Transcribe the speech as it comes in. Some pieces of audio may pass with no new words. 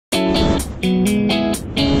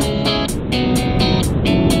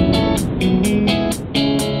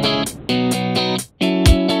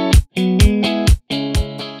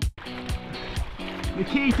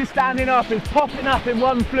up is popping up in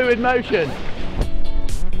one fluid motion.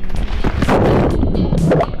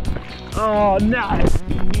 Oh no!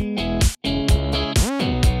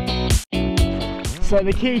 So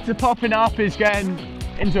the key to popping up is going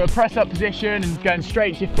into a press up position and going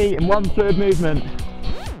straight to your feet in one fluid movement.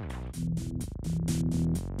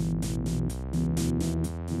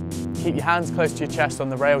 Keep your hands close to your chest on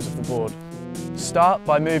the rails of the board. Start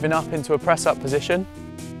by moving up into a press up position.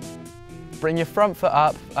 Bring your front foot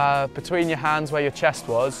up between your hands where your chest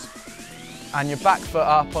was, and your back foot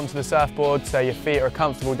up onto the surfboard so your feet are a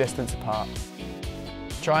comfortable distance apart.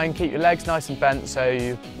 Try and keep your legs nice and bent so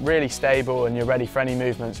you're really stable and you're ready for any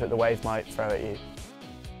movements that the wave might throw at you.